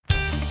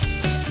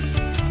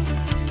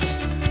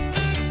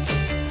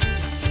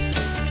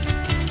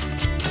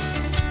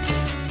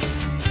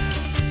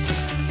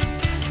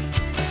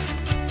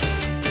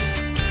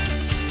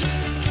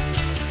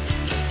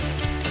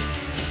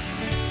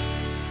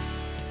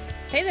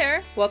Hey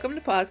there! Welcome to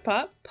Pause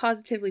Pop,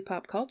 Positively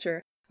Pop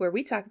Culture, where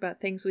we talk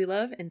about things we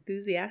love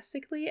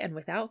enthusiastically and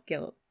without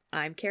guilt.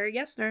 I'm Carrie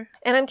Gessner.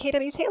 And I'm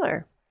KW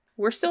Taylor.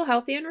 We're still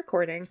healthy and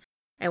recording,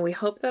 and we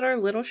hope that our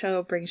little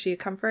show brings you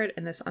comfort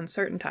in this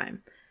uncertain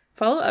time.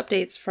 Follow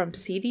updates from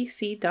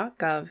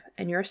cdc.gov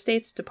and your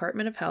state's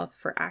Department of Health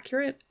for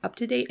accurate,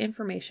 up-to-date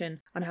information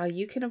on how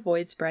you can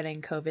avoid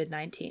spreading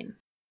COVID-19.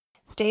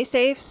 Stay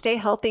safe, stay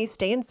healthy,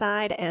 stay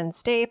inside, and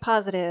stay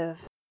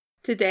positive.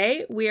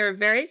 Today, we are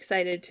very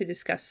excited to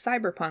discuss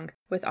cyberpunk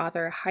with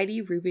author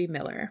Heidi Ruby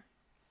Miller.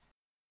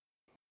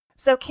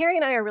 So Carrie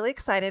and I are really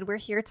excited. We're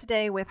here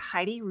today with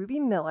Heidi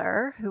Ruby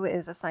Miller, who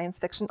is a science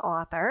fiction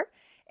author,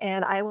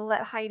 and I will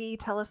let Heidi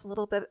tell us a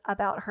little bit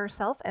about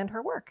herself and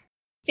her work.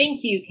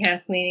 Thank you,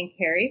 Kathleen and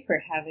Carrie, for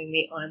having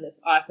me on this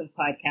awesome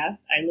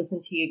podcast. I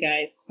listen to you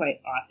guys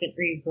quite often.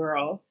 Or you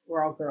girls.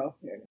 We're all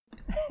girls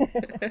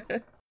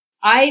here.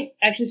 I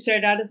actually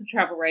started out as a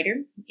travel writer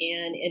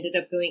and ended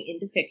up going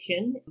into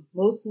fiction,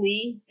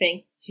 mostly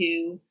thanks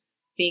to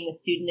being a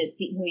student at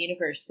Seton Hill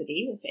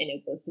University, which I know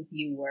both of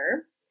you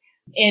were.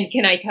 And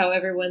can I tell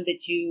everyone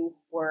that you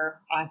were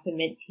awesome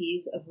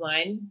mentees of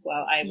mine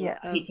while I was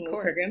teaching the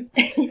program?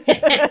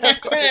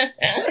 Of course.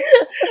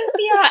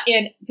 Yeah,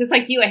 and just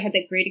like you, I had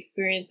that great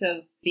experience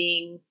of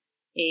being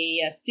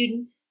a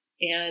student,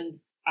 and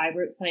I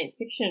wrote science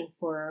fiction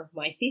for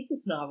my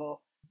thesis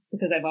novel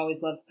because I've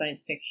always loved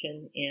science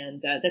fiction,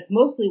 and that's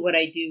mostly what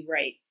I do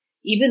write.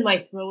 Even my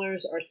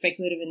thrillers are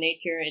speculative in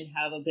nature and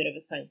have a bit of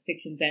a science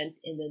fiction bent.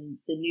 And then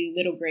the new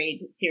middle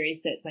grade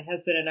series that my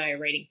husband and I are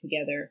writing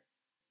together,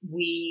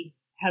 we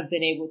have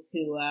been able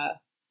to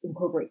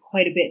incorporate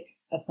quite a bit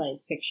of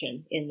science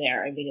fiction in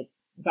there. I mean,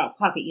 it's about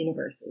pocket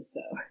universes,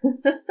 so.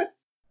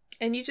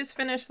 And you just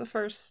finished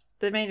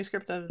the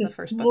manuscript of the first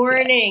book this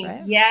morning. Today,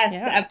 right? Yes,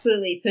 yeah.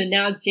 Absolutely. So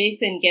now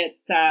Jason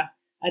gets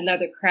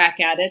another crack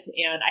at it,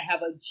 and I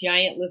have a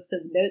giant list of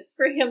notes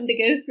for him to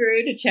go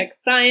through to check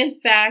science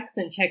facts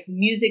and check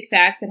music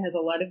facts. It has a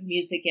lot of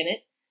music in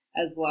it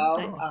as well.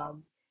 Nice.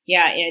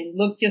 And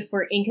look just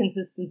for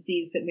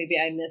inconsistencies that maybe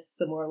I missed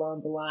somewhere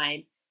along the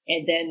line.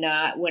 And then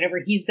whenever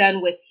he's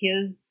done with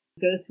his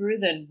go through,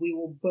 then we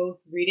will both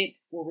read it.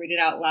 We'll read it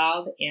out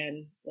loud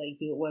and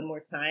do it one more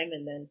time,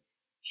 and then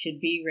should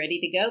be ready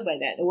to go by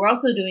then. And we're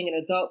also doing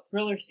an adult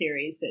thriller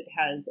series that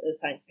has a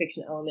science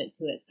fiction element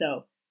to it.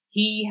 So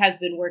he has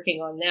been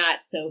working on that.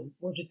 So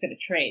we're just going to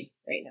trade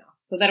right now.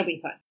 So that'll be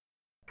fun.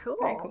 Cool.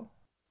 Very cool.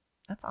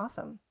 That's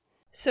awesome.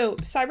 So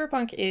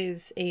cyberpunk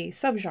is a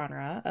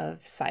subgenre of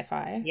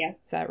sci-fi.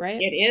 Yes. Is that right?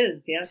 It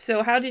is, yes.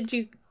 So how did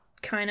you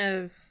kind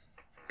of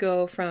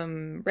go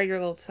from regular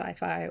old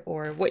sci-fi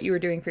or what you were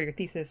doing for your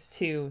thesis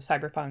to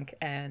cyberpunk,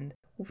 and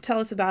tell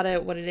us about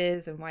it, what it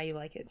is, and why you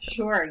like it so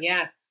Sure,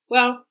 yes.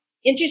 Well,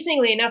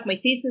 interestingly enough, my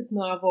thesis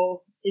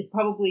novel is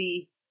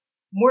probably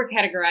more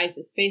categorized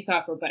as space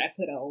opera, but I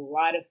put a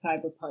lot of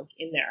cyberpunk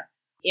in there.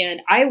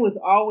 And I was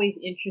always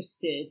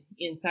interested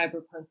in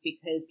cyberpunk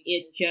because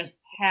it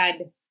just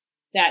had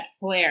that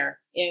flair.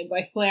 And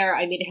by flair,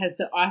 I mean it has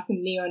the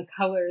awesome neon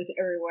colors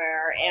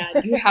everywhere,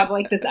 and you have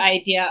this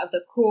idea of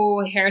the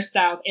cool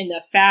hairstyles and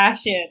the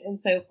fashion and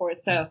so forth.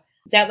 So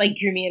that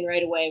drew me in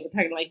right away. We're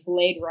talking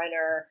Blade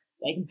Runner,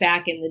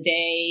 back in the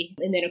day.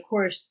 And then of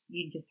course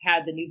you just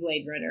had the new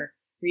Blade Runner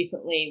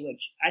recently,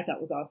 which I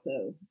thought was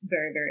also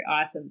very, very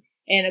awesome.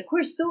 And of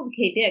course Philip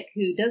K. Dick,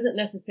 who doesn't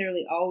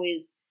necessarily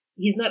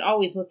he's not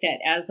always looked at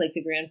as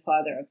the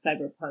grandfather of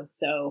cyberpunk,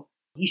 though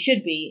he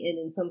should be, and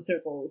in some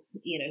circles,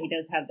 he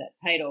does have that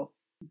title.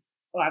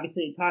 Well,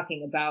 obviously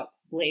talking about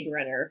Blade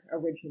Runner,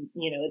 originally,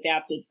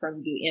 adapted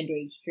from the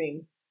android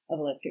stream of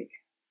electric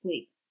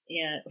sleep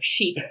and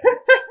sheep.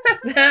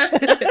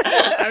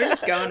 I was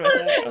just going with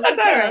it. That's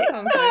all right. That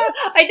sounds right.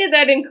 I did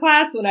that in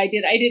class when I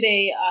did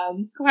a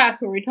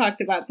class where we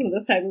talked about some of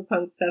the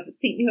cyberpunk stuff at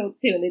Seton Hill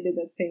too, and they did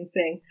that same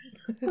thing.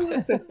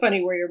 So it's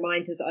funny where your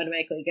mind just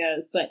automatically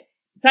goes. But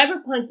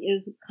cyberpunk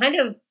is kind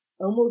of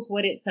almost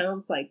what it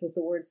sounds like, with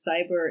the word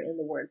cyber and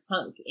the word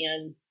punk.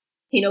 And,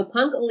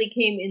 punk only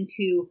came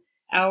into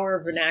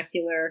our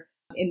vernacular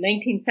in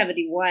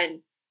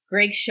 1971.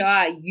 Greg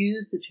Shaw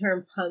used the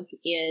term punk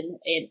in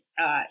an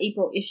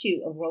April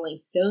issue of Rolling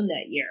Stone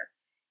that year.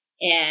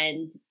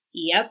 And,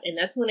 and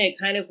that's when it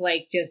kind of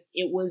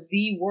it was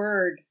the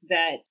word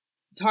that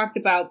talked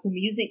about the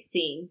music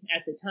scene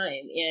at the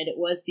time. And it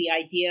was the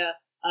idea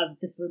of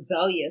this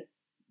rebellious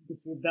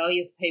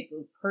type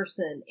of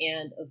person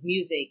and of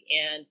music.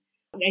 And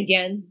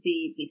again,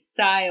 the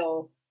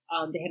style,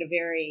 they had a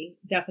very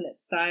definite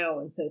style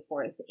and so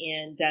forth.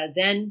 And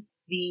then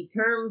the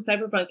term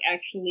cyberpunk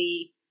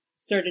actually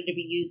started to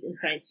be used in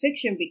science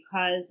fiction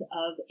because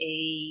of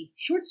a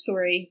short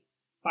story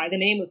by the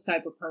name of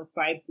Cyberpunk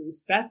by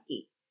Bruce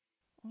Bethke.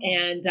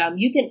 And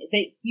you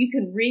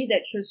can read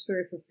that short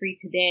story for free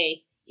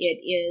today.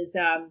 It is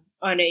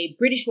on a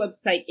British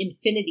website,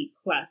 Infinity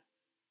Plus.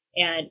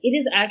 And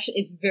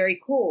it's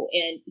very cool.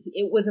 And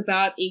it was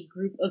about a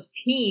group of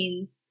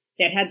teens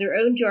that had their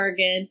own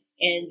jargon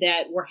and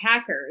that were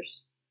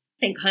hackers.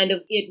 And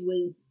it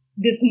was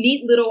this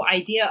neat little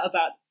idea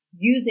about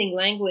using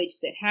language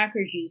that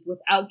hackers use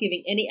without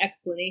giving any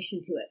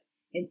explanation to it.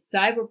 And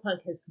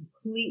Cyberpunk has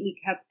completely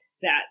kept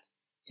that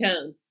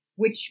tone,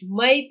 which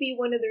might be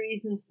one of the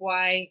reasons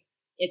why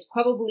it's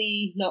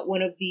probably not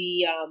one of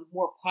the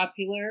more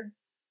popular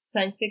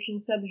science fiction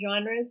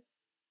subgenres.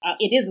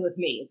 It is with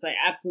me. It's like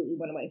absolutely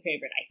one of my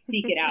favorite. I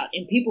seek it out.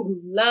 And people who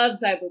love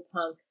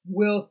Cyberpunk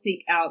will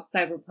seek out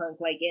Cyberpunk.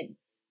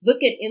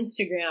 Look at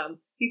Instagram.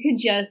 You can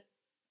just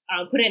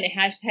put in a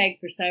hashtag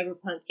for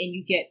Cyberpunk and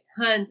you get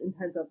tons and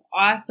tons of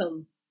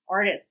awesome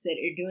artists that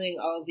are doing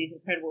all of these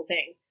incredible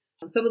things.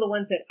 Some of the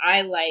ones that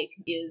I like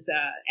is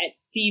at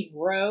Steve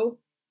Rowe,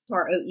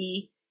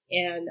 R-O-E,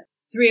 and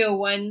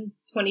 301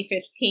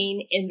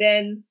 2015. And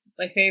then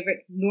my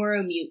favorite,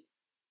 Neuromute,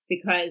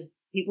 because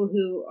people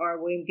who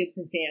are William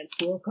Gibson fans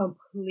will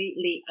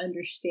completely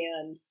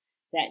understand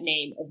that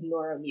name of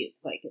Neuromute.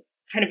 Like,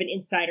 it's kind of an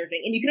insider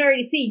thing. And you can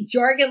already see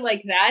jargon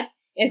like that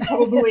is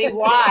probably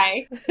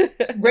why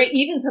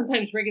even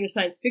sometimes regular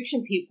science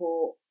fiction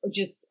people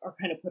just are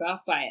kind of put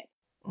off by it.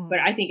 But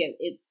I think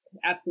it's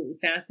absolutely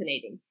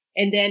fascinating.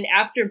 And then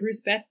after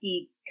Bruce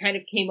Bethke kind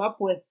of came up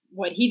with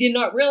what he did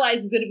not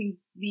realize was going to be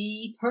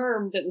the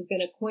term that was going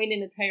to coin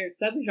an entire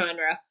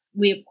subgenre,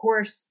 we of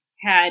course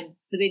had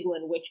the big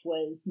one, which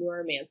was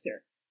Neuromancer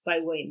by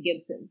William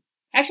Gibson.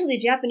 Actually,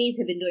 the Japanese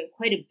had been doing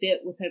quite a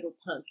bit with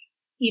cyberpunk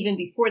even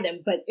before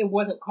them, but it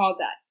wasn't called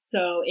that.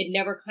 So it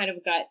never kind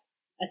of got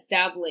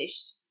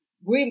established.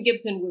 William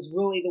Gibson was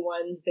really the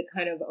one that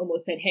kind of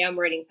almost said, hey, I'm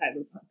writing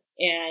cyberpunk.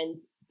 And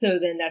so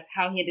then that's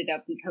how he ended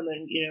up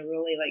becoming,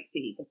 really like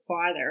the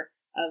father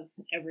of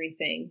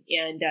everything.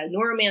 And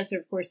Neuromancer,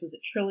 of course, is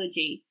a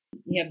trilogy.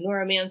 You have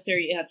Neuromancer,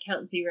 you have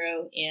Count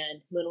Zero,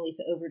 and Mona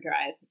Lisa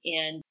Overdrive.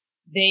 And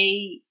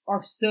they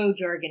are so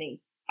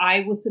jargony.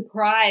 I was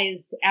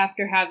surprised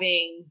after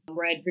having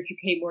read Richard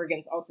K.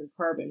 Morgan's Altered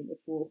Carbon, which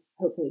we'll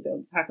hopefully be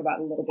able to talk about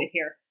in a little bit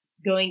here.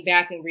 Going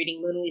back and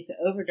reading Mona Lisa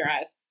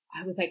Overdrive,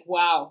 I was like,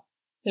 wow.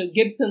 So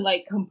Gibson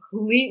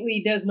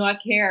completely does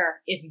not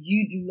care if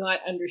you do not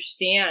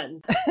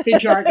understand the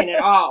jargon at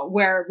all.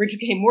 Where Richard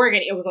K.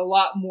 Morgan, it was a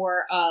lot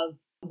more of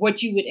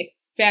what you would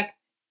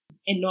expect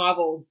a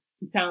novel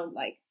to sound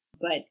like.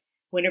 But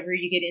whenever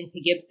you get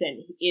into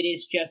Gibson, it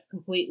is just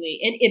completely,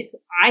 and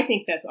I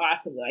think that's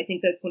awesome though. I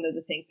think that's one of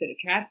the things that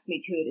attracts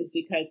me to it is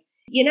because,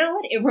 you know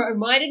what? It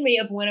reminded me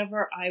of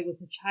whenever I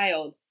was a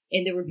child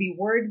and there would be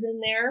words in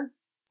there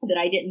that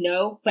I didn't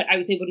know, but I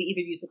was able to either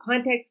use the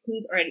context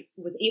clues or I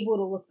was able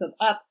to look them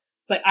up,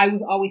 but I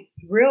was always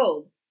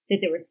thrilled that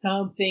there was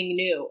something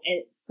new.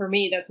 And for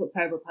me, that's what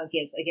cyberpunk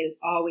is. Like, it is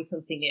always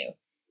something new.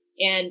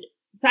 And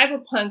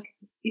cyberpunk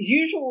is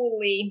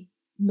usually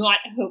not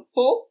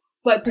hopeful,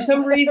 but for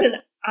some reason,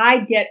 I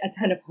get a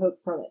ton of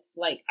hope from it.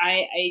 Like,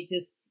 it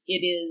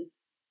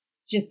is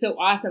just so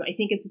awesome. I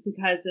think it's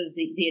because of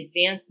the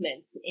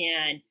advancements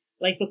and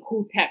like the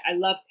cool tech. I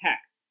love tech.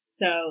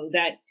 So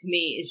that to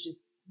me is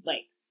just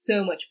like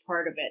so much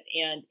part of it.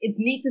 And it's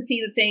neat to see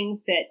the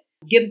things that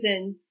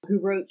Gibson, who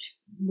wrote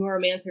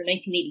Neuromancer in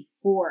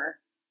 1984,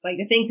 like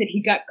the things that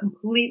he got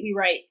completely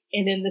right.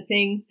 And then the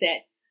things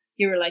that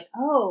you were like,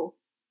 oh,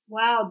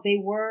 wow, they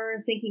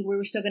were thinking we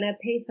were still going to have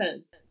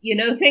payphones,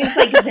 things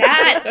like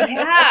that.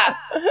 Yeah.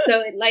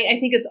 So I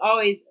think it's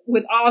always,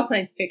 with all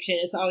science fiction,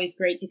 it's always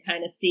great to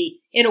kind of see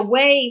in a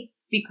way,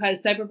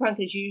 because cyberpunk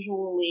is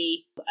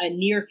usually a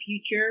near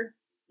future,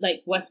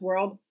 like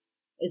Westworld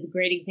is a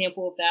great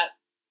example of that.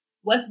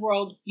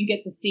 Westworld, you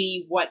get to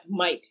see what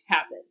might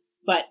happen.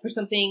 But for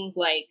something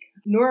like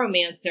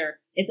Neuromancer,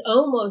 it's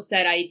almost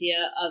that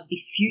idea of the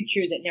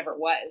future that never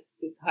was,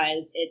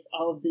 because it's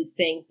all of these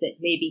things that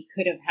maybe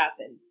could have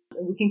happened.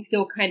 And we can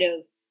still kind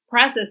of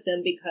process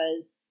them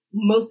because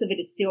most of it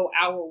is still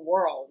our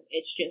world.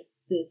 It's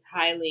just this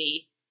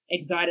highly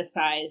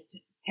exoticized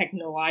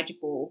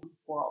technological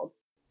world.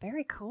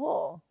 Very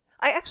cool.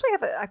 I actually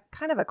have a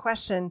kind of a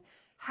question.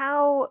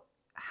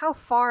 How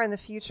far in the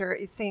future,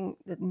 you're saying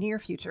the near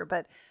future,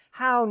 but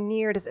how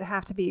near does it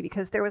have to be?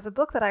 Because there was a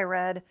book that I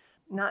read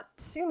not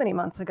too many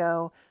months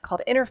ago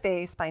called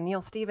Interface by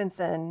Neal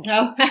Stephenson.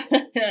 Oh,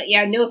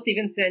 yeah, Neal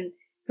Stephenson,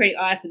 pretty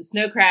awesome.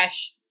 Snow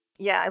Crash.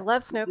 Yeah, I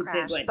love Snow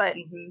Crash, but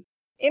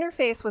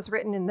Interface was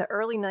written in the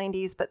early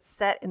 90s, but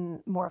set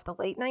in more of the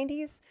late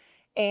 90s.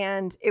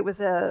 And it was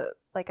a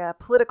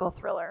political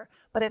thriller,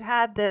 but it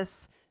had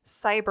this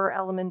cyber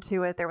element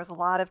to it. There was a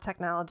lot of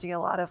technology, a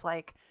lot of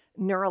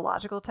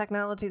neurological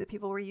technology that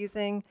people were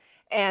using.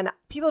 And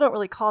people don't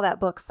really call that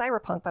book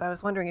cyberpunk, but I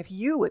was wondering if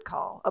you would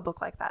call a book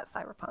like that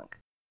cyberpunk.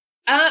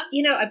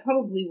 I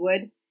probably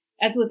would.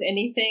 As with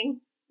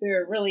anything,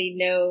 there are really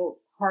no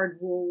hard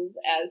rules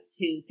as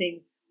to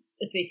things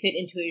if they fit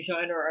into a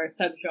genre or a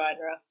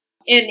subgenre.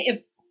 And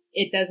if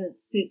it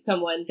doesn't suit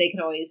someone, they can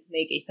always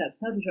make a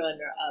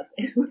subgenre up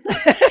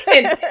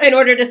in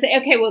order to say,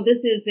 okay, well,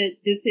 this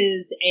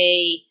is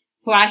a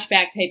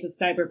flashback type of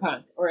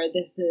cyberpunk, or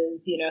this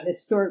is,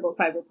 historical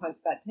cyberpunk,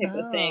 that type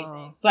of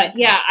thing. But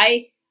okay. Yeah,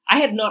 I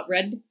have not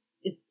read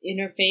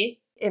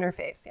Interface.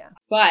 Interface, yeah.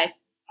 But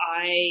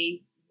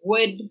I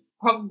would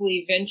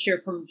probably venture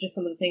from just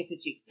some of the things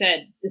that you've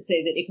said to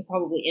say that it could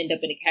probably end up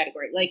in a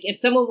category. Like if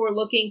someone were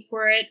looking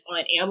for it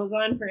on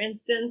Amazon, for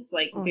instance,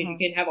 like because you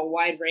can have a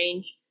wide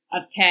range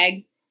of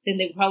tags, then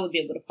they'd probably be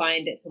able to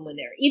find it somewhere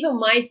there. Even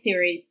my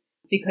series,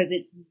 because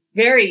it's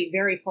very,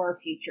 very far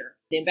future,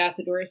 the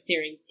Ambassadors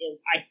series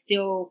I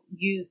still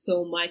use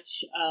so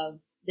much of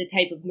the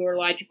type of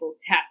neurological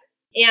tech.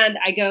 And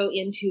I go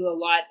into a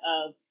lot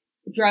of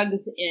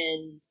drugs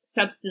and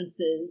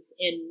substances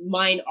and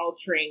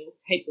mind-altering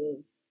type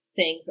of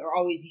things are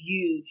always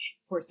huge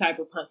for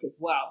cyberpunk as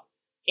well.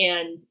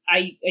 And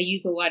I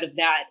use a lot of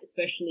that,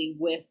 especially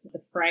with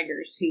the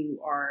fraggers, who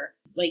are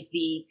like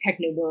the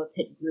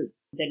techno-militant group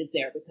that is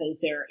there, because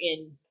they're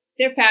in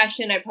their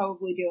fashion. I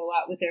probably do a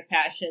lot with their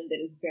fashion that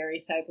is very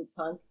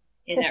cyberpunk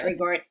in that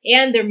regard.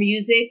 And their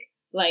music,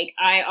 like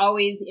I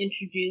always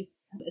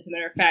introduce, as a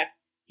matter of fact,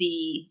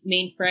 the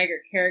main fragger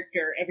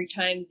character every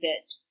time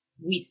that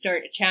we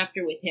start a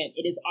chapter with him.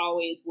 It is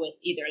always with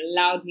either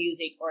loud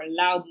music or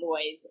loud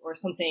noise or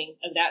something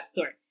of that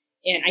sort.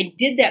 And I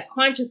did that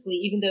consciously,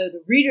 even though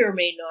the reader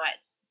may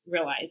not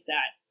realize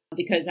that,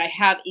 because I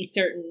have a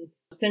certain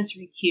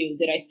sensory cue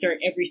that I start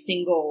every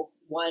single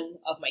one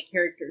of my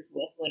characters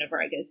with whenever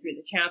I go through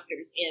the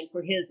chapters. And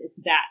for his, it's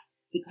that,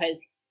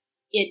 because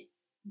it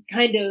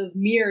kind of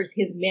mirrors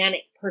his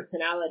manic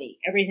personality.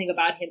 Everything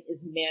about him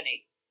is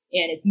manic.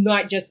 And it's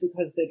not just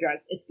because of the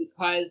drugs. It's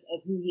because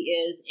of who he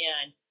is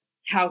and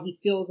how he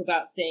feels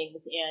about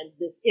things and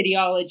this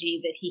ideology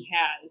that he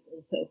has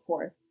and so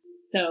forth.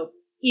 So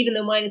even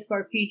though mine is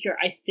far future,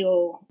 I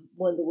still,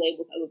 one of the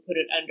labels I would put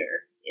it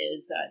under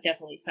is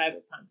definitely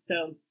cyberpunk.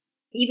 So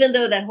even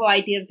though that whole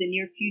idea of the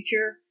near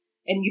future,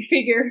 and you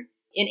figure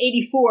in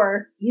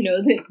 84, you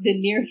know, the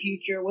near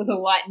future was a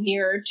lot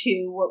nearer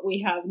to what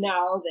we have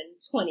now than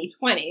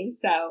 2020.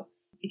 So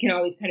it can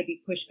always kind of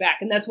be pushed back.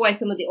 And that's why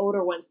some of the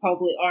older ones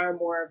probably are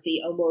more of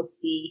the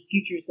almost the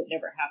futures that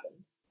never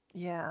happened.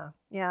 Yeah.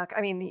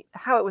 I mean,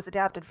 how it was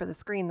adapted for the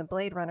screen, the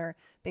Blade Runner,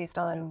 based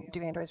on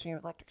Do Androids Dream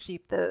of Electric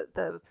Sheep,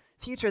 the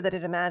future that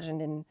it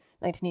imagined in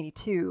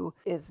 1982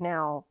 is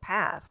now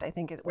past. I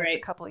think it was a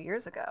couple of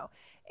years ago.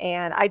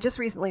 And I just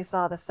recently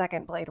saw the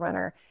second Blade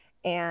Runner,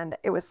 and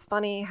it was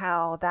funny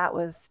how that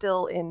was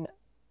still in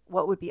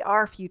what would be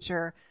our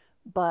future,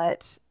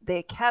 but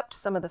they kept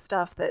some of the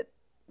stuff that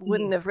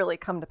wouldn't have really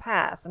come to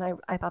pass. And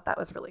I thought that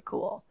was really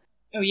cool.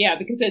 Oh, yeah,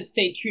 because it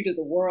stayed true to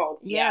the world.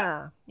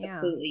 Yeah.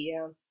 Absolutely,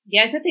 yeah.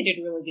 Yeah, I thought they did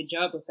a really good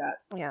job with that.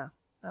 Yeah.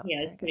 I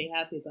was pretty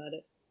happy about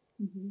it.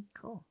 Mm-hmm.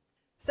 Cool.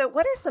 So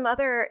what are some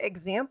other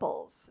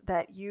examples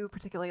that you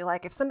particularly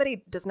like? If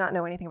somebody does not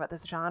know anything about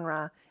this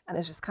genre and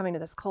is just coming to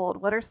this cold,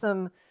 what are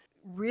some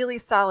really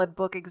solid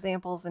book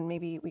examples? And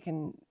maybe we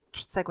can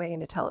segue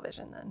into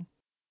television then.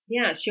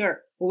 Yeah,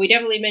 sure. Well, we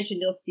definitely mentioned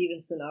Neil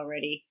Stephenson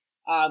already.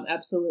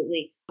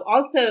 Absolutely.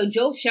 Also,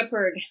 Joel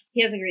Shepard,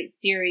 he has a great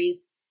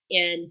series,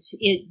 and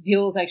it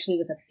deals actually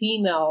with a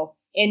female,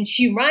 and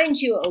she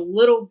reminds you a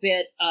little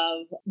bit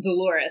of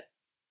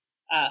Dolores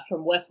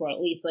from Westworld,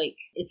 at least like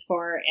as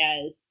far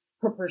as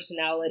her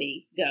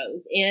personality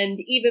goes, and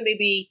even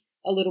maybe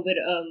a little bit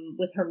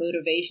with her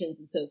motivations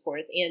and so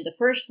forth. And the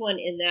first one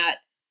in that,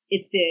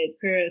 it's the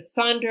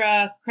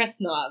Cassandra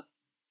Kresnov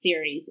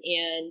series,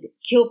 and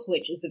Kill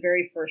Switch is the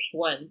very first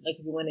one, like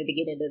if you wanted to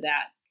get into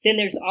that. Then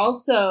there's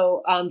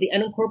also the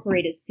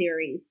Unincorporated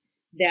series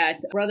that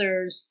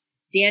brothers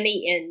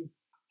Danny and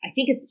I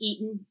think it's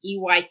Eaton,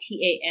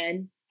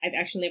 Eytan. I've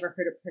actually never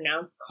heard it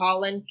pronounced.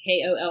 Kollin,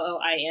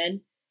 Kollin.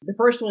 The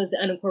first one is the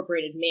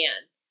Unincorporated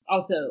Man.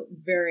 Also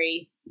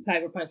very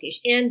cyberpunkish.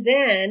 And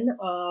then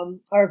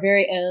our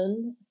very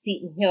own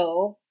Seton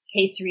Hill,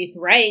 K. Cerise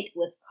Wright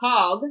with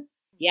Cog.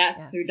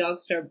 Yes, through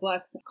Dogstar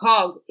Books.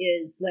 Cog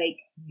is like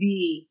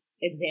the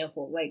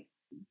example. Like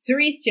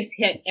Cerise just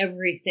hit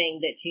everything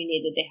that you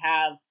needed to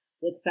have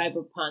with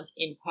cyberpunk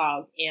in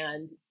Cog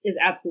and is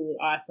absolutely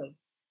awesome.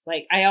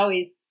 Like I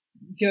always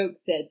joke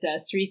that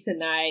Cerise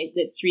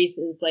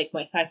is like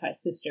my sci-fi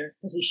sister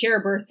because we share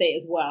a birthday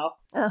as well.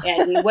 Oh.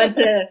 And we went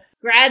to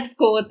grad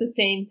school at the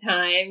same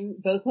time,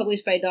 both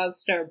published by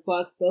Dogstar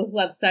Books, both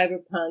love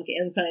cyberpunk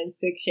and science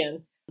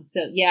fiction.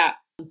 So yeah,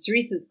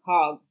 Cerise is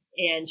Cog,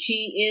 and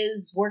she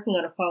is working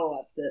on a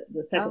follow-up,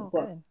 the second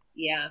book. Good.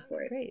 Yeah,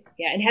 for it. Great.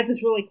 Yeah, and it has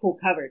this really cool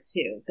cover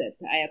too that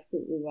I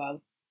absolutely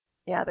love.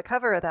 Yeah, the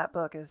cover of that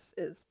book is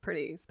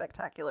pretty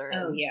spectacular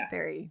and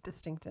very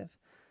distinctive.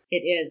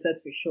 It is,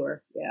 that's for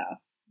sure. Yeah,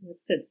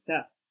 that's good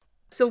stuff.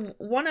 So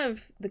one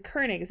of the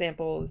current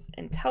examples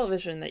in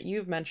television that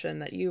you've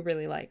mentioned that you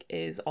really like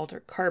is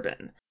Altered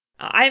Carbon.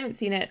 I haven't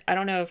seen it. I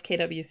don't know if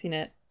KW's seen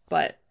it,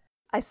 but...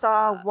 I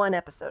saw one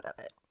episode of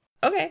it.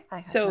 Okay, I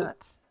have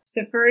not.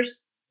 The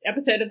first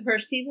episode of the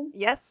first season?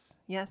 Yes.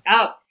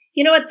 Oh,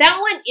 you know what? That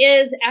one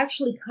is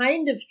actually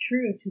kind of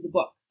true to the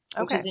book,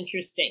 which is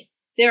interesting.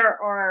 There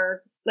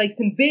are like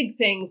some big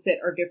things that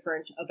are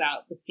different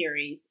about the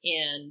series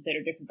and that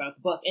are different about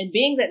the book. And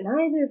being that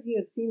neither of you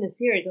have seen the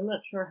series, I'm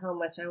not sure how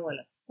much I want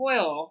to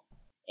spoil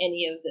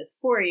any of this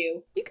for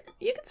you. You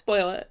can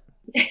spoil it.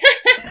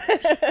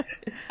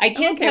 I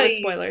can't tell with you.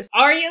 spoilers.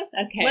 Are you?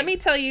 Okay. Let me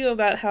tell you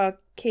about how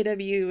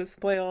KW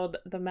spoiled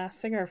The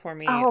Masked Singer for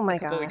me. Oh my a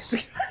couple gosh.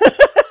 weeks ago.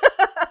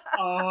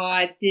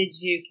 Oh, did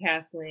you,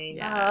 Kathleen?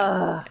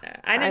 Yeah.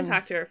 I didn't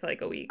talk to her for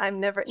like a week.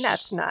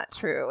 That's not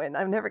true, and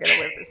I'm never going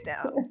to live this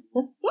down.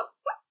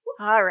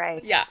 All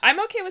right. Yeah,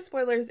 I'm okay with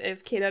spoilers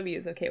if KW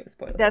is okay with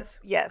spoilers.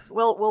 Yes.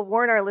 We'll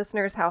warn our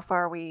listeners how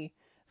far we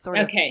sort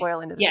of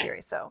spoil into the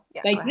series. So,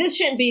 yeah. Like, this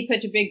shouldn't be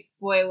such a big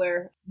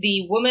spoiler.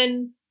 The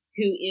woman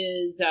who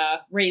is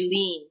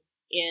Raylene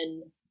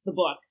in the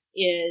book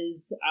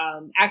is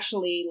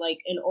actually like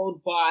an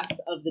old boss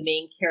of the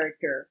main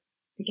character,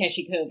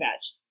 Takeshi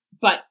Kovacs.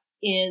 But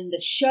in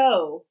the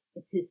show,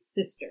 it's his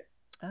sister.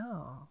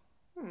 Oh.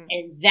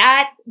 And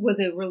that was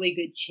a really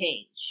good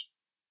change.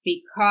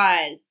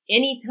 Because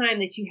anytime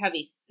that you have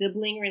a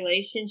sibling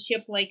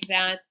relationship like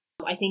that,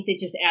 I think that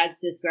just adds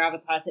this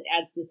gravitas, it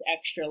adds this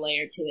extra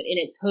layer to it, and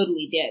it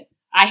totally did.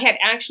 I had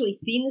actually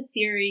seen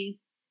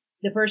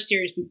the first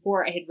series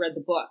before I had read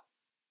the books.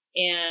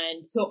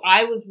 And so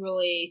I was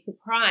really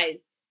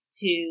surprised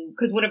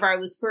because whenever I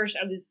was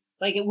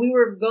like, we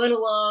were going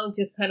along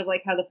just kind of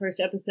like how the first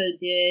episode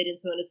did and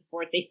so on and so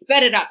forth. They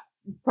sped it up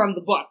from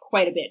the book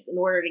quite a bit in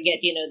order to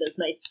get, those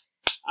nice,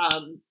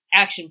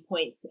 action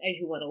points as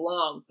you went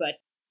along. But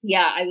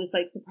yeah, I was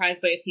like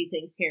surprised by a few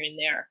things here and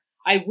there.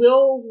 I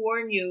will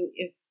warn you,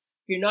 if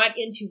you're not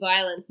into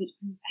violence, which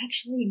I'm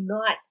actually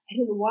not, I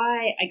don't know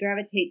why I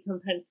gravitate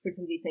sometimes towards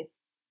some of these things.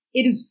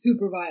 It is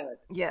super violent.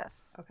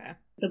 Yes. Okay.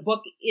 The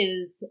book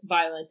is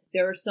violent.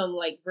 There are some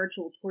like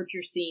virtual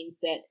torture scenes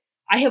that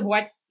I have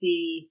watched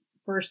the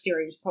first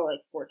series probably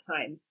like 4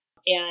 times.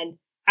 And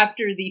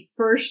after the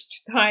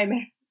first time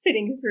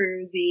sitting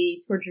through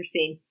the torture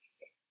scene,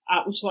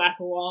 which lasts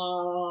a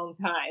long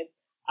time,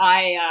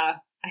 I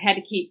had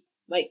to keep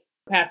like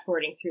fast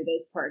forwarding through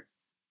those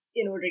parts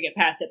in order to get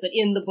past it. But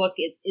in the book,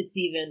 it's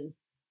even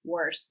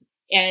worse.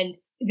 And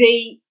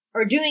they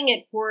are doing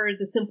it for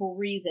the simple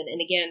reason.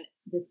 And again,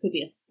 this could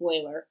be a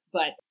spoiler,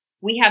 but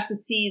we have to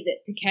see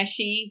that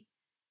Takeshi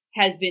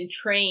has been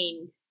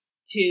trained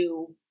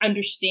to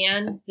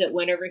understand that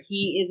whenever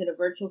he is in a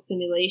virtual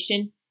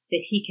simulation,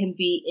 that he can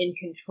be in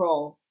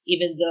control,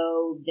 even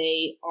though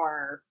they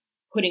are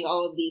putting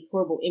all of these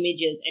horrible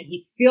images and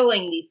he's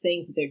feeling these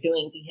things that they're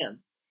doing to him.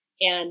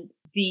 And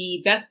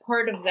the best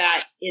part of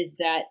that is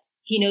that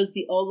he knows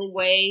the only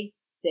way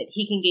that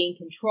he can gain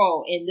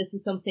control. And this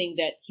is something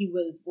that he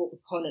was what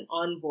was called an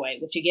envoy,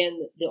 which again,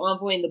 the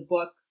envoy in the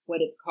book,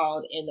 what it's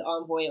called, and the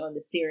envoy on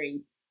the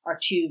series are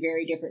 2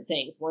 very different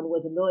things. One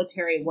was a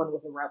military, one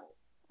was a rebel.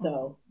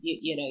 So,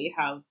 you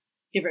have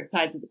different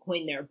sides of the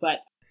coin there. But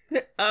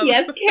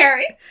yes,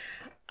 Carrie?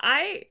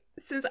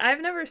 Since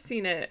I've never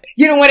seen it.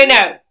 You don't want to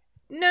know?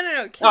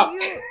 No. Can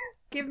you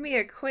give me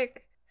a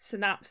quick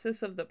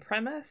synopsis of the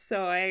premise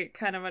so I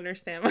kind of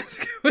understand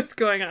what's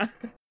going on?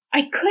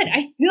 I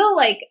feel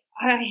like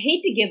I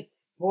hate to give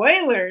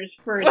spoilers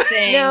for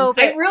things. No,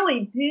 but I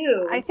really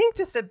do. I think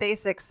just a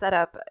basic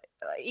setup,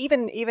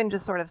 even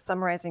just sort of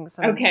summarizing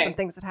some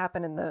things that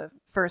happen in the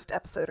first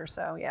episode or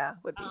so,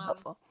 would be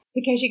helpful.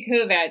 Takeshi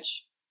Kovacs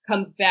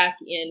comes back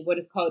in what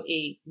is called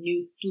a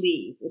new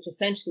sleeve, which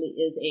essentially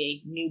is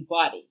a new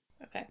body.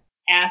 Okay.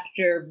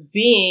 After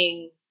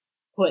being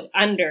put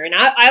under, and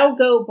I'll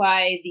go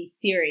by the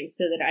series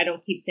so that I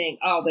don't keep saying,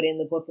 oh, but in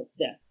the book it's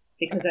this,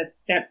 because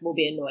that will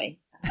be annoying.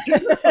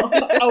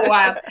 Oh,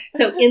 wow.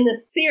 So in the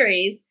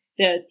series,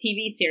 the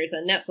TV series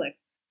on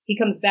Netflix, he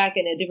comes back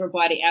in a different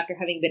body after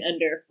having been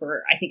under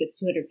for, I think it's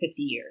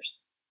 250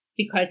 years,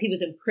 because he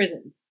was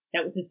imprisoned.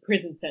 That was his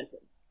prison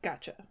sentence.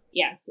 Gotcha.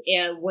 Yes.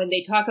 And when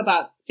they talk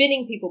about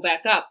spinning people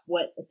back up,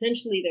 what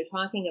essentially they're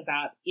talking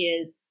about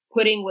is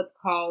putting what's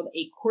called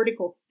a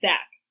cortical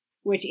stack,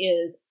 which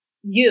is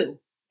you,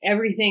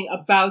 everything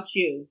about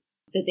you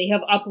that they have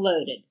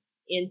uploaded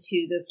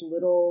into this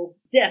little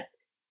disc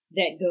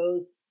that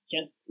goes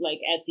just like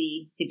at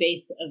the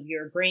base of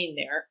your brain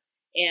there.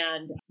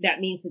 And that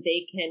means that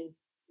they can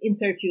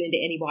insert you into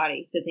any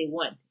body that they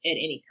want at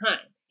any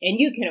time. And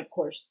you can, of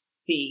course,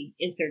 be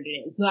inserted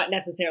in. It's not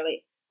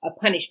necessarily a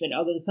punishment,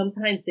 although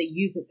sometimes they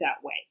use it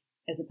that way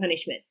as a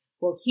punishment.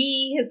 Well,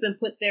 he has been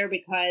put there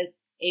because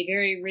a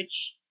very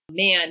rich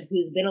man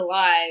who's been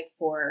alive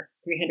for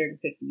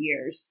 350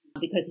 years,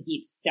 because he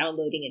keeps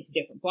downloading into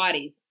different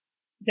bodies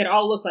that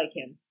all look like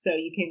him. So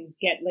you can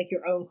get like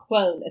your own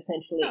clone,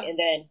 essentially, and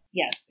then,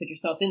 yes, put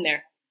yourself in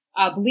there,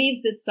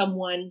 believes that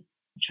someone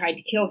tried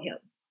to kill him.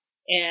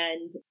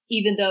 And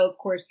even though, of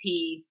course,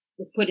 he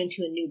was put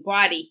into a new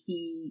body,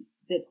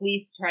 the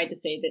police tried to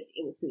say that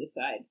it was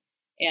suicide.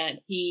 And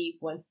he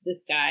wants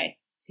this guy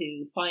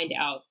to find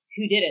out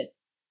who did it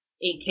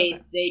in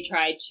case they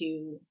try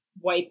to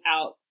wipe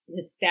out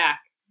his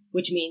stack,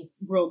 which means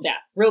real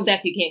death. Real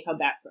death you can't come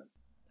back from.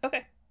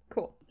 Okay,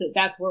 cool. So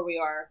that's where we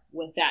are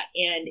with that.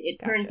 And it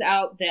turns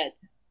out that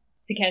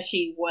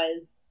Takeshi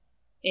was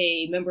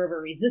a member of a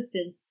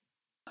resistance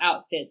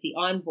outfit, the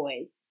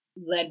Envoys,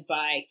 led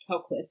by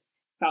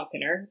Kelquist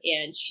Falconer.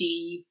 And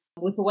she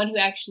was the one who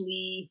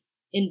actually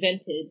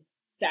invented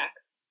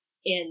stacks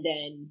and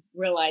then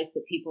realized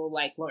that people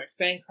like Lawrence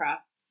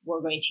Bancroft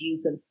were going to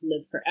use them to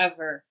live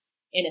forever,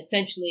 and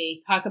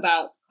essentially talk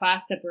about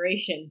class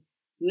separation.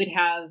 You would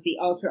have the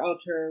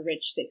ultra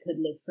rich that could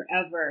live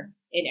forever,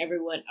 and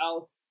everyone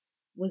else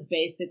was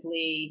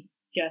basically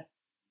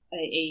just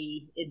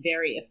a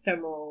very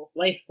ephemeral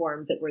life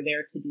form that were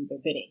there to do their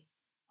bidding,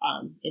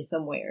 in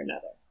some way or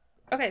another.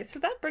 Okay, so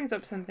that brings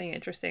up something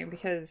interesting,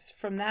 because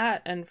from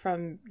that and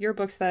from your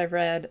books that I've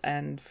read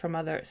and from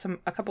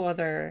a couple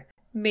other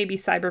maybe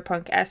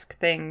cyberpunk-esque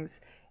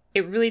things,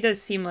 it really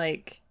does seem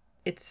like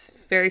it's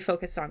very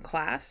focused on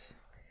class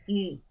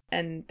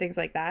and things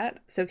like that.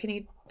 So can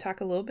you talk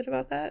a little bit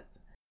about that?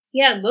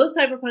 Yeah, most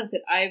cyberpunk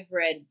that I've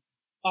read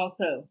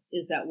also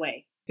is that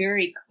way.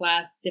 Very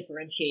class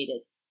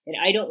differentiated. And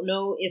I don't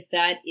know if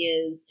that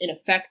is an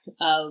effect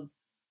of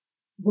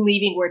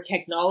believing where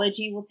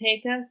technology will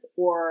take us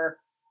or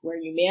where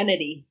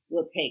humanity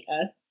will take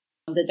us,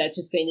 that's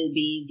just going to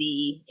be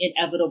the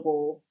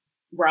inevitable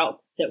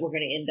route that we're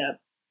going to end up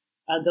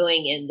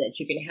going in, that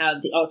you're going to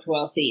have the ultra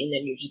wealthy and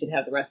then you're just going to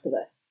have the rest of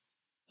us.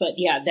 But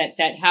yeah,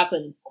 that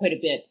happens quite a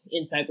bit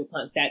in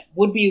cyberpunk. That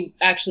would be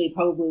actually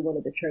probably one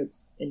of the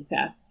tropes, in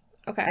fact.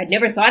 Okay. I'd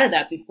never thought of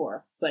that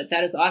before, but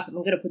that is awesome.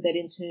 I'm going to put that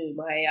into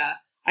my,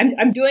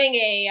 I'm doing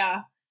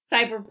a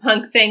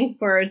cyberpunk thing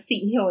for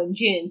Seton Hill in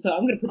June, so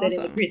I'm going to put that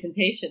in the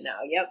presentation now.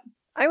 Yep.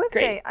 I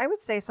would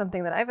say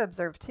something that I've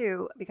observed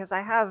too, because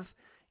I have,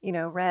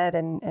 read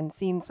and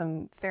seen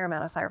some fair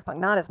amount of cyberpunk,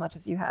 not as much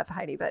as you have,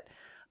 Heidi,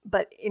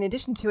 but in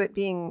addition to it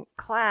being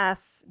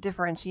class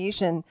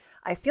differentiation,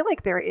 I feel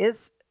like there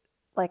is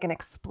like an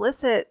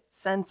explicit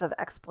sense of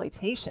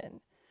exploitation.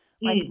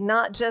 Like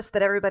not just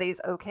that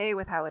everybody's okay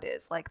with how it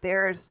is. Like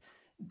there's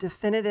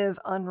definitive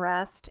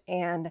unrest,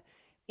 and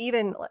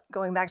even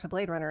going back to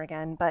Blade Runner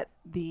again, but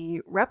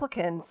the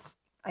replicants,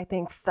 I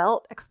think,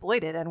 felt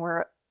exploited and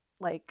were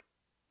like,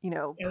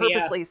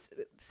 purposely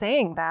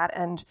saying that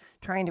and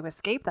trying to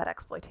escape that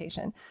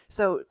exploitation.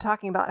 So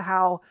talking about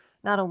how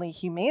not only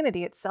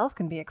humanity itself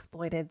can be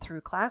exploited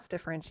through class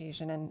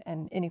differentiation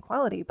and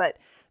inequality, but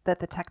that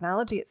the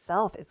technology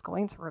itself is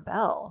going to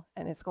rebel.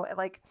 And it's going,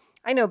 like,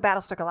 I know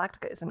Battlestar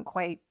Galactica isn't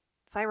quite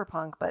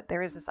cyberpunk, but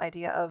there is this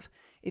idea of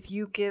if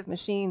you give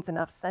machines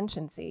enough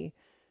sentiency,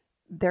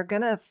 they're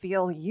going to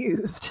feel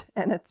used,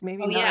 and it's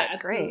maybe not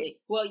great.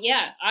 Well,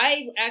 yeah,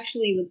 I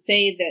actually would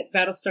say that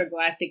Battlestar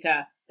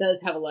Galactica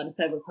does have a lot of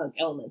cyberpunk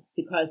elements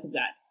because of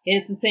that. And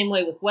it's the same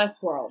way with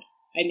Westworld.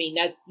 I mean,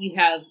 you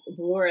have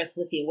Dolores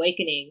with the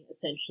Awakening,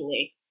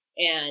 essentially,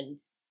 and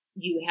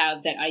you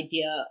have that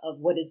idea of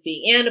what is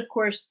being, and of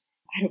course,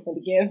 I don't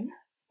want to give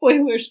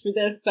spoilers for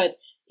this, but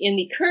in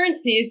the current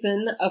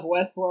season of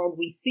Westworld,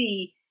 we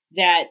see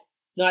that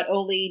not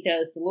only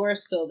does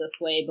Dolores feel this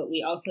way, but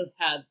we also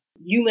have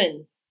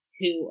humans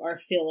who are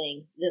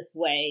feeling this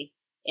way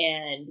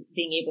and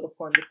being able to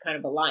form this kind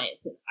of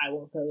alliance. And I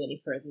won't go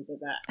any further than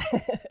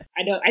that.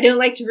 I don't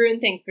like to ruin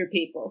things for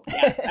people.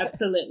 Yes,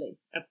 absolutely.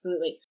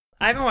 Absolutely.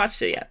 I haven't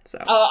watched it yet, so.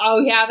 Oh,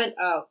 you haven't?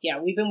 Oh, yeah.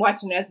 We've been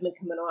watching Esmond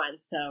coming on,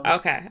 so.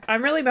 Okay.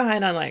 I'm really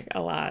behind on, like,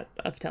 a lot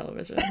of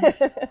television.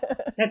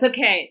 That's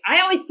okay.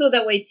 I always feel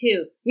that way,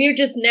 too. We are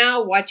just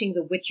now watching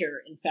The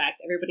Witcher, in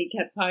fact. Everybody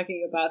kept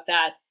talking about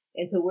that.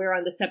 And so we're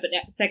on the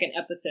second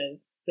episode.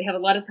 We have a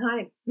lot of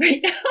time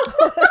right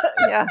now.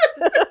 Yeah.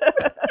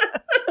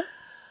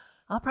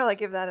 I'll probably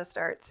give that a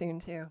start soon,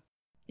 too.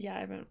 Yeah, I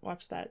haven't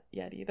watched that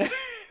yet either.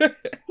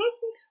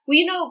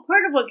 Well,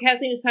 part of what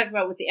Kathleen was talking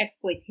about with the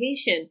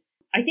exploitation,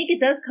 I think it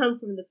does come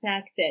from the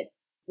fact that,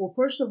 well,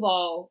 first of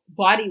all,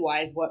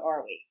 body-wise, what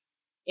are we?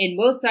 In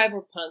most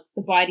cyberpunk,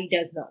 the body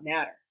does not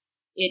matter.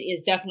 It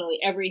is definitely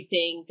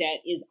everything that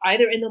is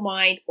either in the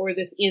mind or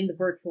that's in the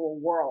virtual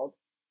world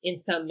in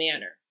some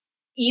manner.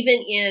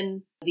 Even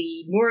in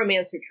the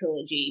Neuromancer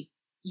trilogy,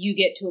 you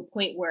get to a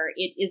point where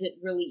it isn't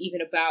really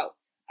even about,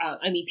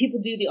 people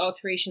do the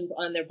alterations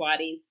on their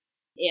bodies,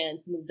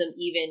 and some of them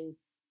even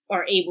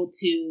are able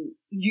to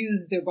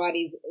use their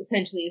bodies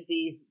essentially as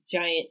these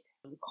giant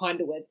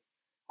conduits,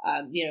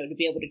 to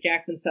be able to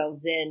jack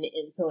themselves in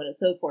and so on and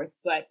so forth.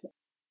 But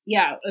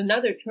yeah,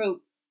 another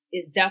trope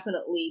is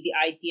definitely the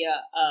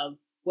idea of,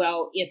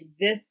 well, if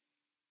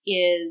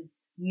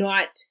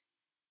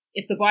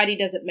the body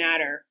doesn't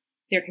matter,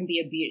 there can be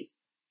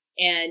abuse.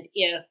 And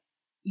if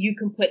you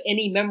can put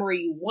any memory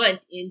you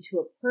want into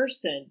a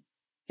person,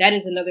 that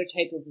is another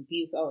type of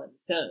abuse all on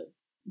its own.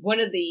 One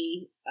of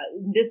the,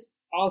 this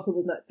also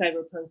was not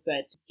cyberpunk,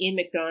 but Ian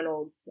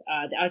McDonald's,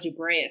 The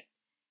Algebraist,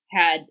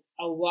 had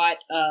a lot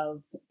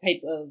of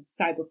type of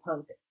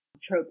cyberpunk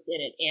tropes in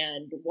it.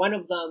 And one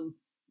of them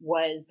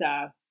was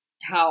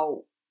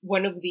how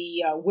one of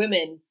the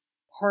women,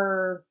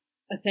 her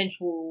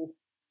essential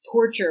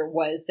torture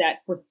was that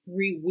for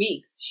 3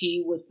 weeks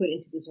she was put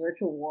into this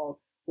virtual world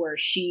where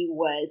she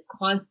was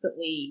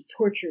constantly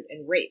tortured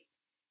and raped.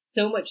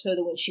 So much so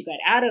that when she got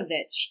out of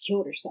it, she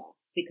killed herself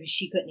because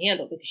she couldn't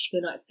handle it, because she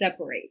could not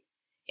separate.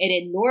 And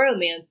in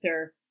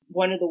Neuromancer,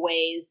 one of the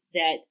ways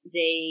that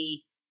they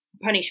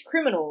punish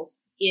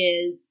criminals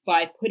is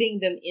by putting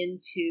them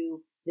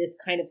into this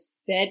kind of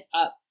sped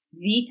up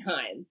V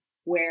time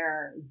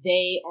where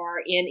they are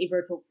in a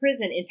virtual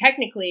prison, and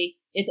technically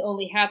it's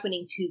only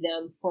happening to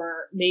them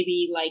for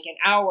maybe like an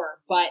hour,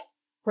 but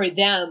for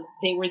them,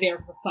 they were there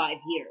for 5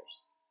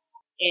 years.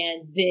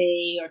 And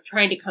they are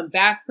trying to come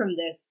back from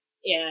this,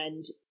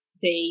 and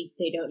they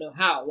don't know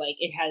how. Like,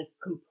 it has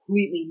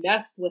completely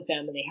messed with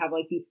them, and they have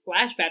like these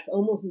flashbacks,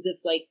 almost as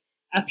if like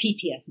a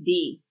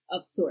PTSD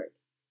of sort,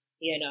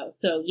 you know?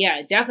 So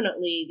yeah,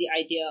 definitely the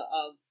idea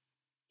of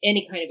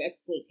any kind of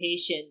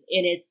exploitation,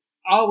 and it's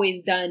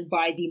always done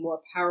by the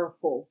more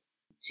powerful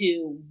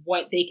to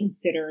what they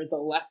consider the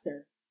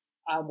lesser,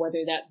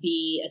 whether that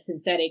be a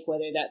synthetic,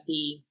 whether that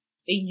be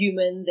a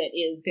human that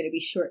is going to be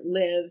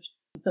short-lived,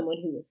 someone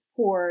who is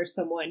poor,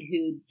 someone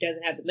who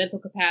doesn't have the mental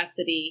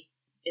capacity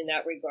in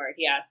that regard.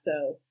 Yeah,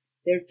 so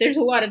there's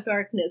a lot of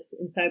darkness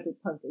in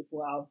cyberpunk as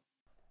well.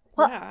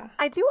 Well, Yeah.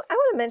 I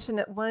want to mention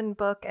that one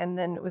book, and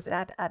then it was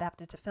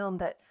adapted to film,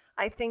 that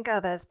I think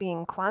of as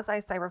being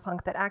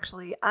quasi-cyberpunk that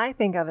actually I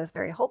think of as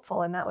very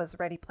hopeful, and that was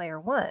Ready Player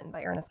One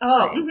by Ernest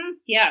Cline.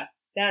 Yeah,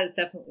 that is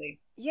definitely.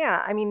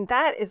 Yeah, I mean,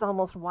 that is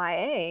almost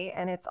YA,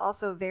 and it's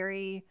also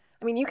very,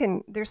 I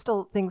mean, there's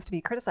still things to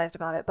be criticized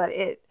about it, but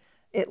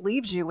it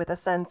leaves you with a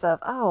sense of,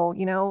 oh,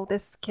 you know,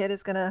 this kid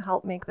is going to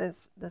help make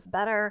this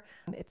better.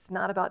 It's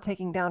not about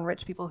taking down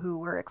rich people who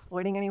were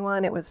exploiting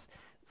anyone. It was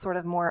sort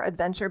of more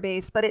adventure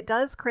based, but it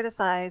does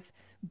criticize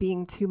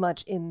being too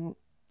much in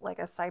like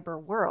a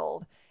cyber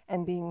world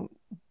and being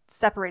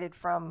separated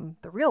from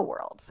the real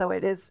world. So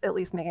it is at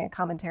least making a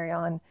commentary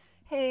on,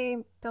 hey,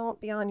 don't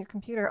be on your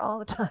computer all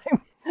the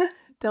time.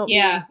 Don't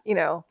be, you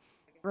know,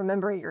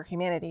 remember your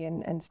humanity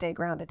and stay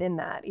grounded in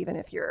that, even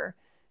if you're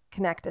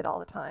connected all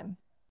the time.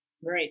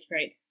 Right.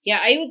 Yeah,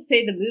 I would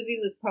say the movie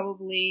was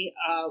probably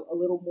a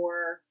little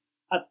more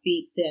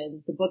upbeat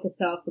than the book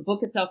itself. The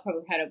book itself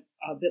probably had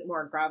a bit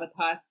more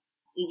gravitas,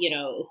 you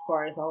know, as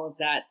far as all of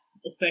that,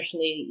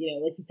 especially, you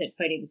know, like you said,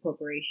 fighting the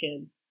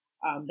corporation,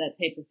 that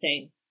type of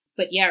thing.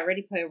 But yeah,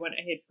 Ready Player One,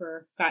 I had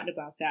forgotten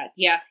about that.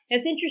 Yeah,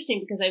 that's interesting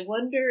because I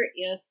wonder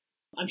if,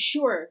 I'm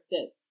sure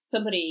that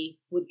somebody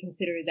would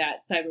consider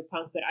that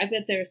cyberpunk, but I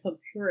bet there are some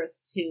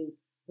purists who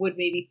would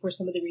maybe, for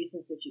some of the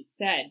reasons that you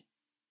said,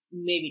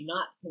 maybe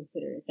not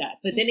consider it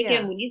that. But then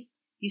again, when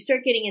you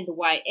start getting into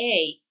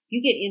YA,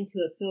 you get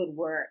into a field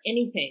where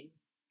anything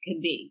can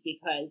be,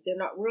 because they're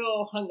not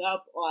real hung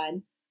up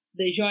on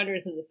the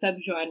genres and the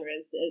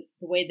subgenres,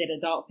 the way that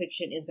adult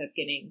fiction ends up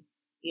getting,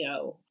 you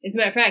know. As a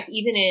matter of fact,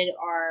 even in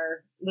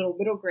our little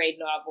middle grade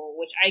novel,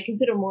 which I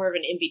consider more of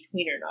an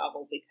in-betweener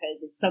novel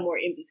because it's somewhere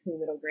in between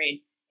middle grade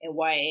and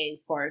YA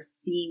as far as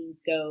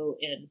themes go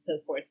and so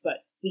forth,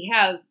 but we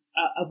have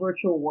a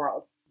virtual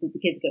world that the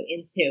kids go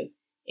into.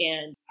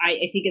 And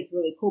I think it's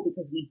really cool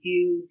because we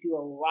do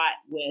a lot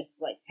with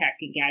like tech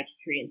and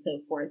gadgetry and so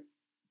forth.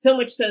 So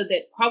much so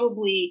that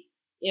probably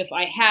if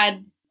I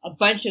had a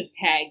bunch of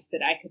tags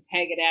that I could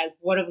tag it as,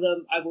 one of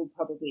them I would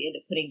probably end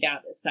up putting down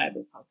as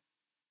cyberpunk.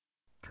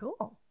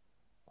 Cool.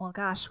 Well,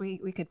 gosh, we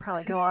could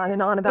probably go on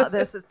and on about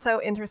this. It's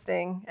so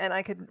interesting. And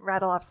I could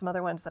rattle off some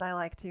other ones that I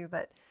like too.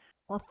 But,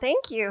 well,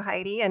 thank you,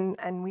 Heidi.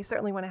 And we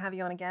certainly want to have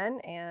you on again.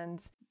 And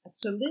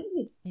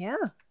absolutely. Yeah.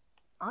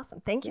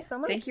 Awesome. Thank you so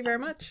much. Thank you very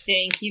much.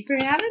 Thank you for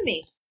having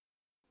me.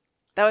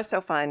 That was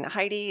so fun.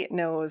 Heidi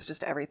knows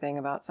just everything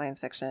about science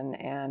fiction,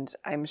 and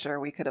I'm sure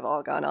we could have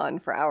all gone on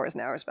for hours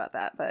and hours about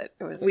that, but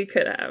it was... We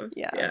could have.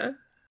 Yeah.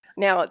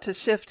 Now, to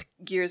shift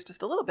gears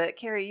just a little bit,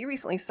 Carrie, you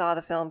recently saw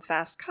the film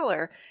Fast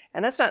Color,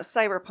 and that's not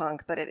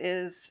cyberpunk, but it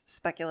is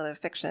speculative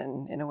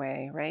fiction in a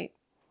way, right?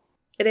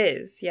 It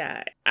is,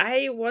 yeah.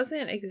 I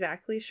wasn't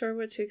exactly sure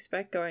what to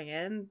expect going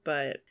in,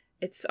 but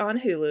it's on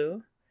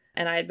Hulu.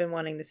 And I had been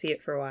wanting to see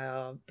it for a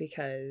while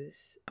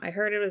because I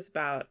heard it was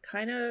about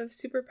kind of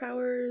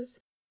superpowers,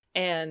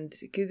 and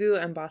Gugu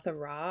Mbatha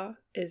Raw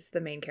is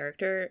the main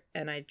character,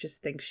 and I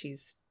just think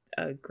she's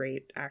a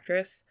great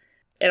actress.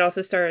 It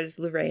also stars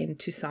Lorraine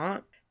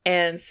Toussaint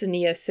and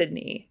Sania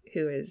Sidney,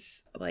 who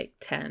is like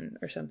 10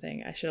 or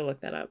something. I should have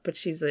looked that up, but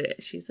she's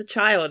a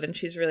child and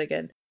she's really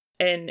good.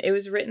 And it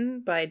was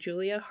written by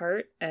Julia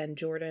Hart and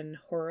Jordan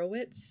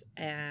Horowitz,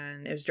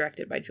 and it was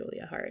directed by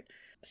Julia Hart.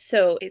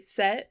 So it's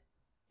set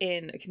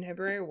in a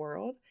contemporary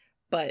world,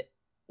 but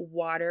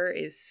water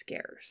is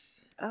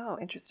scarce. Oh,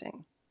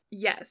 interesting.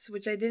 Yes,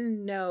 which I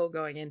didn't know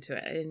going into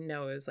it. I didn't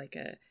know it was like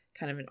a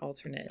kind of an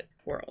alternate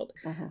world.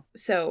 Mm-hmm.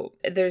 So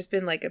there's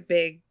been like a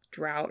big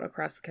drought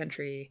across the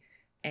country,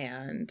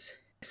 and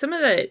some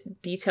of the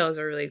details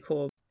are really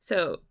cool.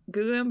 So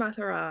Gugu Mbatha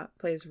Raw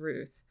plays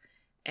Ruth,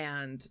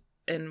 and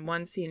in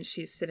one scene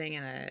she's sitting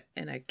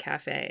in a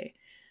cafe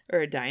or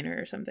a diner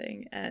or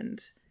something,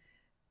 and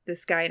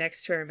this guy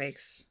next to her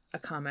makes a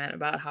comment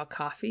about how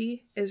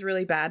coffee is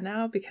really bad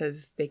now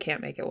because they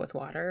can't make it with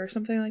water or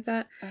something like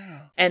that. Oh.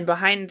 And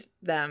behind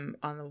them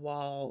on the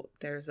wall,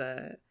 there's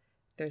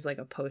like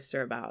a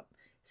poster about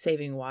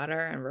saving water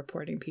and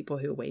reporting people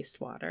who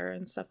waste water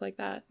and stuff like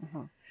that.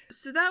 Mm-hmm.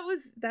 So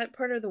that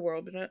part of the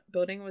world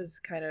building was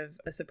kind of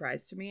a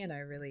surprise to me, and I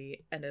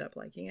really ended up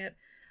liking it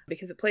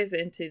because it plays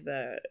into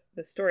the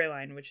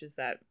storyline, which is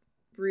that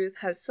Ruth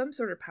has some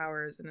sort of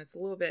powers, and it's a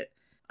little bit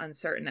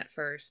uncertain at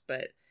first,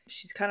 but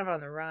she's kind of on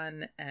the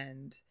run.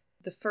 And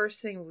the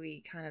first thing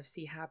we kind of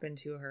see happen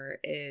to her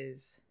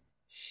is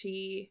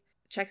she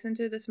checks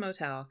into this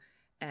motel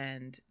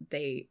and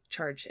they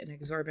charge an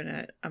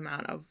exorbitant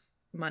amount of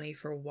money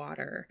for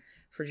water,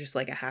 for just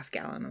like a half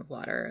gallon of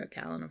water, a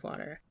gallon of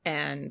water.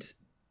 And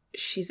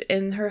she's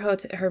in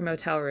her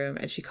motel room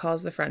and she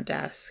calls the front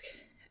desk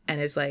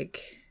and is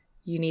like,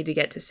 you need to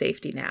get to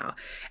safety now.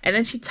 And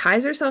then she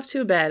ties herself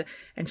to a bed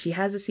and she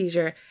has a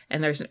seizure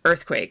and there's an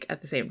earthquake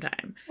at the same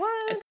time.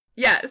 What?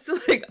 Yeah, so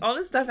like all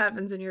this stuff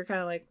happens and you're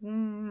kind of like,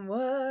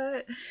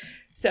 what?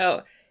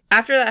 So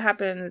after that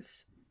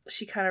happens,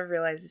 she kind of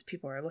realizes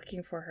people are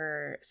looking for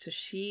her. So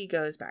she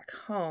goes back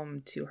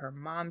home to her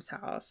mom's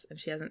house and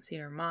she hasn't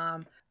seen her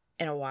mom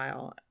in a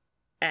while.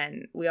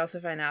 And we also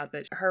find out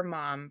that her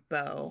mom,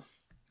 Bo,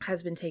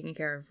 has been taking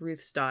care of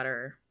Ruth's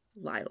daughter,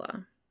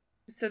 Lila.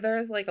 So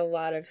there's like a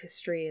lot of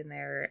history in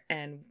there.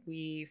 And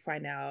we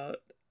find out,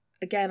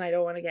 again, I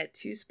don't want to get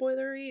too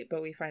spoilery,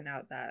 but we find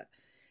out that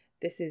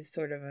this is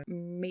sort of a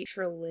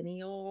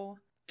matrilineal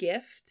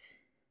gift.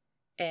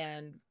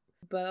 And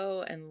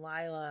Bo and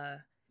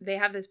Lila, they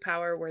have this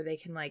power where they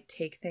can like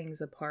take things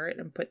apart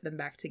and put them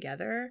back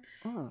together.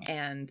 Oh.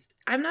 And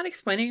I'm not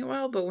explaining it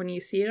well, but when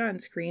you see it on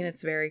screen,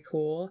 it's very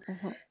cool.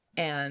 Mm-hmm.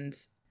 And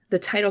the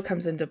title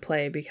comes into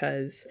play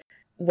because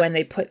when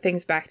they put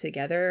things back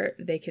together,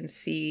 they can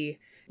see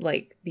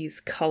like these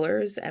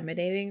colors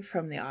emanating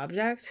from the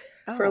object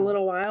for a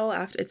little while.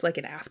 After it's like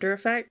an after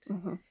effect.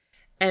 Mm-hmm.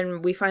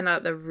 And we find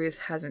out that Ruth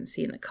hasn't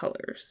seen the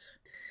colors.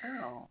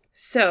 Oh.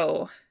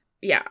 So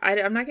yeah,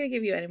 I'm not going to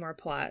give you any more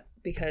plot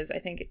because I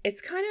think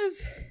it's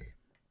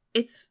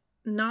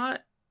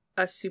not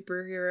a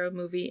superhero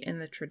movie in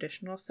the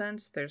traditional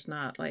sense. There's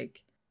not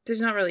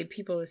really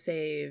people to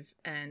save,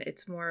 and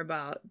it's more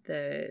about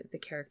the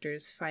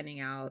characters finding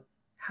out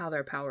how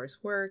their powers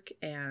work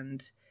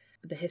and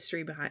the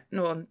history behind.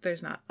 Well,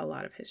 there's not a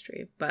lot of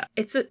history, but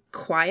it's a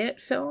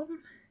quiet film,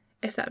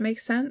 if that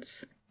makes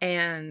sense.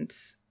 And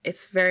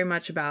it's very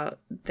much about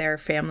their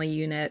family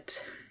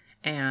unit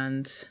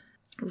and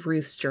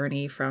Ruth's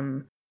journey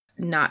from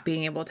not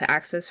being able to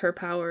access her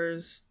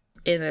powers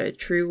in a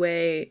true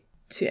way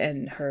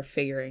and her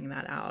figuring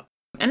that out.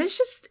 And it's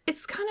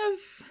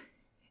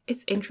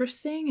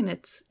interesting and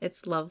it's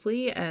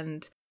lovely,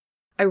 and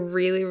I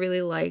really,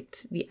 really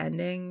liked the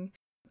ending.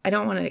 I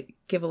don't want to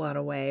give a lot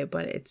away,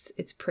 but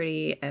it's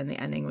pretty, and the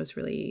ending was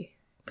really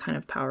kind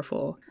of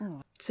powerful.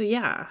 Oh. So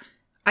yeah,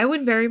 I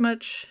would very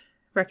much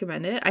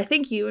recommend it. I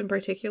think you in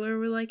particular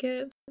would like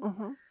it.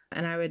 Mm-hmm.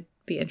 And I would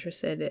be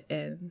interested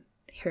in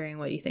hearing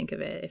what you think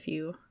of it if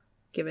you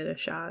give it a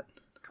shot.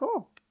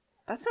 Cool.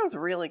 That sounds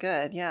really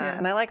good. Yeah.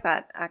 And I like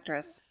that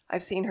actress.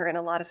 I've seen her in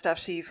a lot of stuff.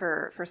 She,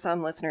 for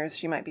some listeners,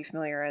 she might be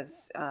familiar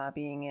as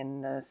being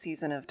in the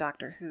season of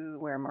Doctor Who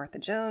where Martha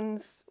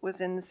Jones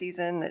was in the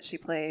season that she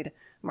played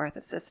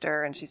Martha's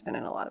sister, and she's been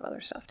in a lot of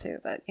other stuff too.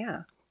 But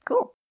yeah,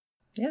 cool.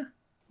 Yeah.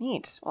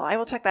 Neat. Well, I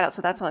will check that out.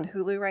 So that's on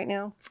Hulu right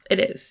now? It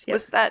is. Yep.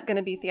 Was that going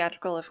to be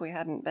theatrical if we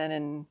hadn't been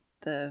in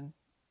the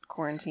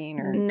quarantine?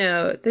 Or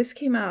No, this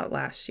came out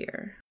last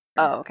year.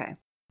 Oh, okay.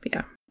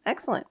 Yeah.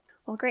 Excellent.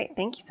 Well, great.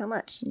 Thank you so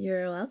much.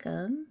 You're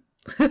welcome.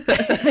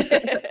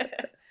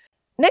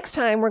 Next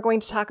time, we're going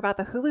to talk about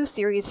the Hulu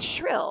series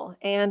Shrill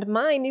and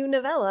my new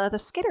novella, The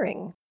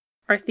Skittering.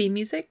 Our theme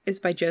music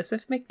is by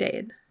Joseph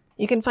McDade.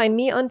 You can find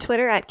me on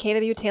Twitter at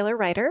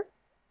KWTaylorWriter.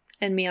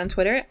 And me on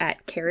Twitter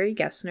at Carrie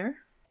Gessner.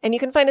 And you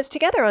can find us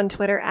together on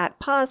Twitter at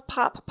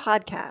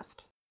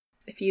PausePopPodcast.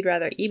 If you'd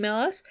rather email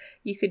us,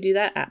 you could do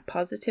that at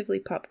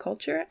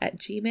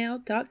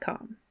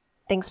positivelypopculture@gmail.com.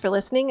 Thanks for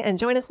listening, and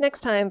join us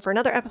next time for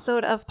another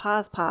episode of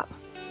Pause Pop.